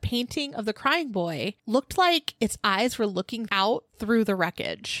the painting of the crying boy looked like its eyes were looking out through the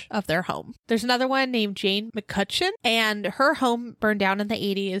wreckage of their home. There's another one named Jane McCutcheon, and her home burned down in the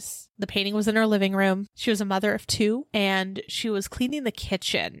 80s. The painting was in her living room. She was a mother of 2, and she was cleaning the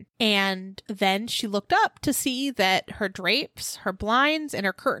kitchen. And then she looked up to see that her drapes, her blinds, and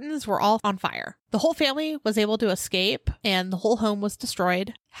her curtains were all on fire. The whole family was able to escape, and the whole home was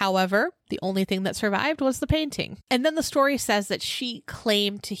destroyed. However, the only thing that survived was the painting. And then the story says that she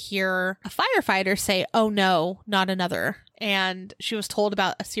claimed to hear a firefighter say, "Oh no, not another." And she was told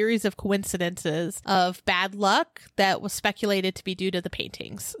about a series of coincidences of bad luck that was speculated to be due to the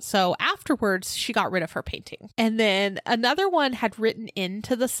paintings. So afterwards, she got rid of her painting. And then another one had written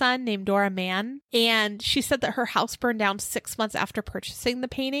into the Sun named Dora Mann. And she said that her house burned down 6 months after purchasing the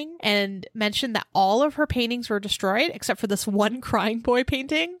painting, and mentioned that all of her paintings were destroyed except for this one crying boy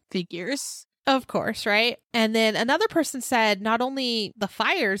painting. Figures. Of course, right? And then another person said not only the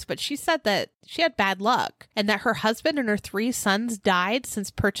fires, but she said that she had bad luck and that her husband and her 3 sons died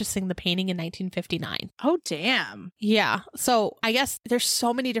since purchasing the painting in 1959. Oh, damn. Yeah. So I guess there's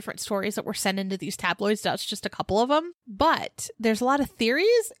so many different stories that were sent into these tabloids. That's just a couple of them. But there's a lot of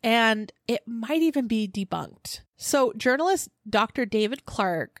theories, and it might even be debunked. So journalist Dr. David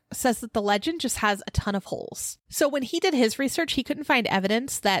Clark says that the legend just has a ton of holes. So when he did his research, he couldn't find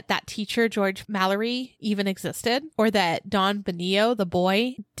evidence that that teacher, George Mallory, even existed, or that Don Benio, the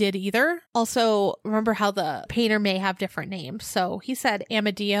boy, did either. Also, remember how the painter may have different names. So he said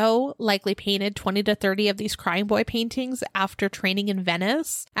Amadeo likely painted 20 to 30 of these crying boy paintings after training in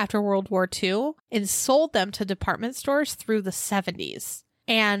Venice after World War II, and sold them to department stores through the 70s.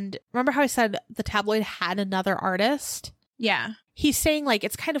 And remember how I said the tabloid had another artist? Yeah. He's saying, like,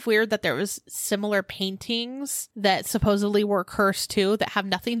 it's kind of weird that there was similar paintings that supposedly were cursed too that have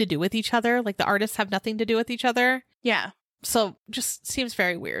nothing to do with each other. Like, the artists have nothing to do with each other. Yeah. So just seems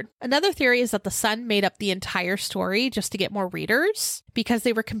very weird. Another theory is that the Sun made up the entire story just to get more readers because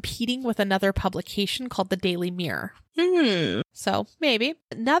they were competing with another publication called the Daily Mirror. So maybe.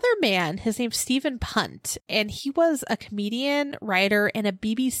 Another man, his name's Stephen Punt, and he was a comedian, writer, and a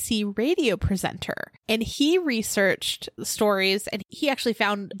BBC radio presenter. And he researched the stories, and he actually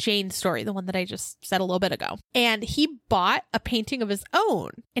found Jane's story, the one that I just said a little bit ago. And he bought a painting of his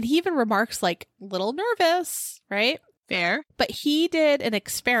own. And he even remarks, like, little nervous, right? Fair. But he did an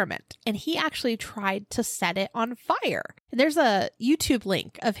experiment and he actually tried to set it on fire. And there's a YouTube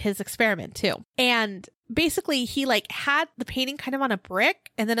link of his experiment too. And basically he had the painting kind of on a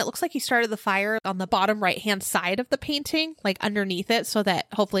brick, and then it looks like he started the fire on the bottom right hand side of the painting, underneath it, so that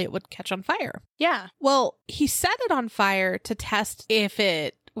hopefully it would catch on fire. Yeah. Well, he set it on fire to test if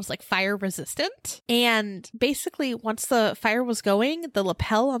it was fire resistant. And basically once the fire was going, the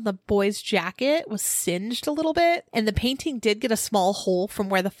lapel on the boy's jacket was singed a little bit, and the painting did get a small hole from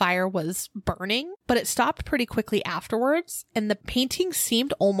where the fire was burning, but it stopped pretty quickly afterwards, and the painting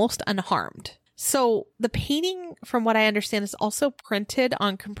seemed almost unharmed. So the painting, from what I understand, is also printed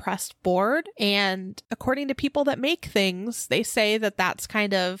on compressed board. And according to people that make things, they say that that's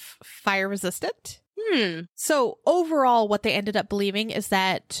kind of fire resistant. So overall, what they ended up believing is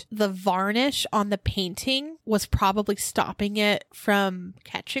that the varnish on the painting was probably stopping it from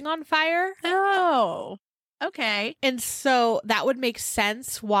catching on fire. Oh, okay. And so that would make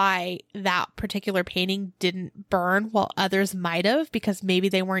sense why that particular painting didn't burn while others might have, because maybe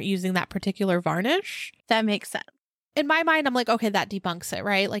they weren't using that particular varnish. That makes sense. In my mind, I'm okay, that debunks it,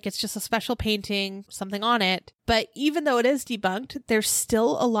 right? It's just a special painting, something on it. But even though it is debunked, there's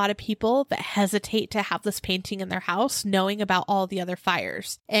still a lot of people that hesitate to have this painting in their house, knowing about all the other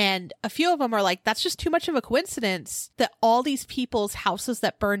fires. And a few of them are that's just too much of a coincidence that all these people's houses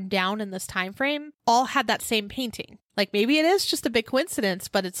that burned down in this time frame all had that same painting. Maybe it is just a big coincidence,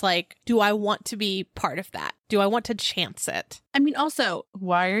 but it's do I want to be part of that? Do I want to chance it? I mean, also,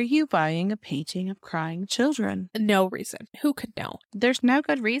 why are you buying a painting of crying children? No reason. Who could know? There's no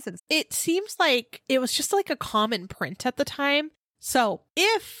good reasons. It seems like it was just a common print at the time. So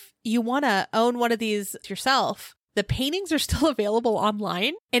if you want to own one of these yourself, the paintings are still available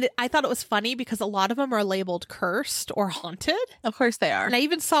online. And I thought it was funny because a lot of them are labeled cursed or haunted. Of course they are. And I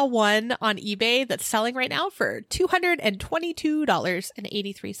even saw one on eBay that's selling right now for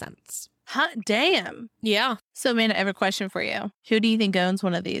 $222.83. Hot damn. Yeah. So, Amanda, I have a question for you. Who do you think owns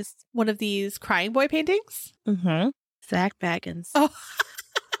one of these? One of these crying boy paintings? Mm-hmm. Zach Baggins. Oh.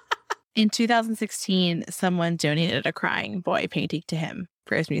 In 2016, someone donated a crying boy painting to him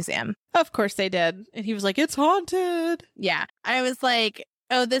for his museum. Of course they did. And he was it's haunted. Yeah. I was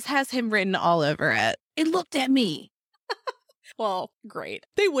oh, this has him written all over it. It looked at me. Well, great.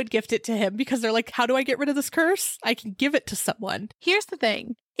 They would gift it to him because they're how do I get rid of this curse? I can give it to someone. Here's the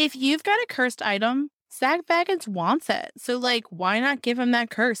thing. If you've got a cursed item, Zach Baggins wants it. So, why not give him that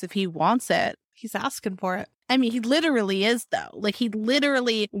curse if he wants it? He's asking for it. I mean, he literally is, though. He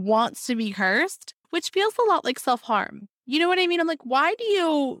literally wants to be cursed, which feels a lot like self-harm. You know what I mean? I'm why do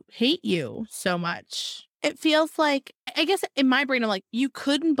you hate you so much? It feels I guess in my brain, I'm you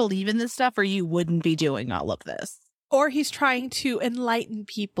couldn't believe in this stuff or you wouldn't be doing all of this. Or he's trying to enlighten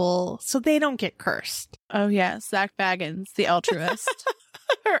people so they don't get cursed. Oh, yeah. Zach Baggins, the altruist.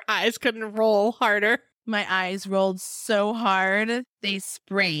 Her eyes couldn't roll harder. My eyes rolled so hard, they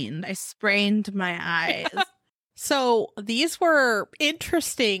sprained. I sprained my eyes. So these were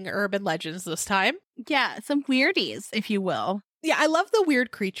interesting urban legends this time. Yeah, some weirdies, if you will. Yeah, I love the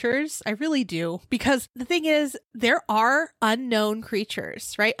weird creatures. I really do. Because the thing is, there are unknown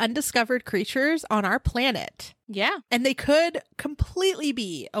creatures, right? Undiscovered creatures on our planet. Yeah. And they could completely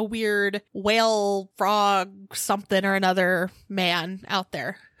be a weird whale, frog, something or another man out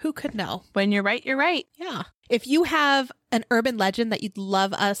there. Who could know? When you're right, you're right. Yeah. If you have an urban legend that you'd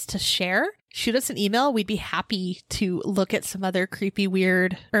love us to share, shoot us an email. We'd be happy to look at some other creepy,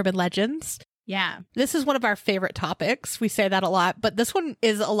 weird urban legends. Yeah. This is one of our favorite topics. We say that a lot, but this one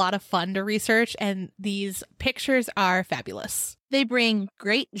is a lot of fun to research, and these pictures are fabulous. They bring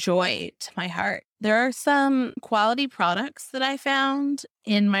great joy to my heart. There are some quality products that I found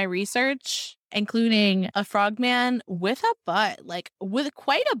in my research, including a frogman with a butt, with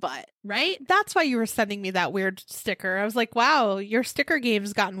quite a butt, right? That's why you were sending me that weird sticker. I was wow, your sticker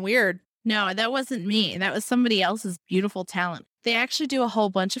game's gotten weird. No, that wasn't me. That was somebody else's beautiful talent. They actually do a whole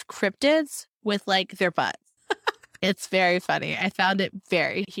bunch of cryptids with their butts. It's very funny. I found it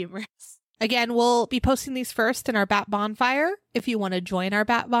very humorous. Again, we'll be posting these first in our Bat Bonfire. If you want to join our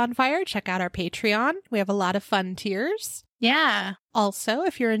Bat Bonfire, check out our Patreon. We have a lot of fun tiers. Yeah. Also,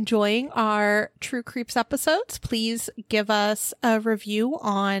 if you're enjoying our True Creeps episodes, please give us a review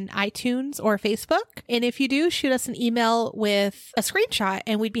on iTunes or Facebook. And if you do, shoot us an email with a screenshot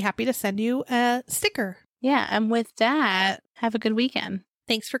and we'd be happy to send you a sticker. Yeah. And with that, have a good weekend.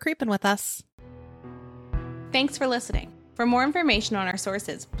 Thanks for creeping with us. Thanks for listening. For more information on our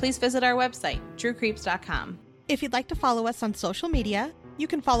sources, please visit our website, truecreeps.com. If you'd like to follow us on social media, you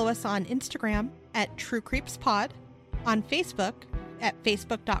can follow us on Instagram at TrueCreepsPod, on Facebook at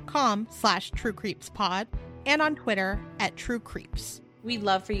facebook.com/TrueCreepsPod, and on Twitter at True Creeps. We'd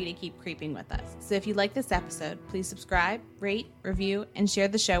love for you to keep creeping with us. So if you like this episode, please subscribe, rate, review, and share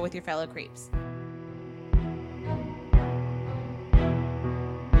the show with your fellow creeps.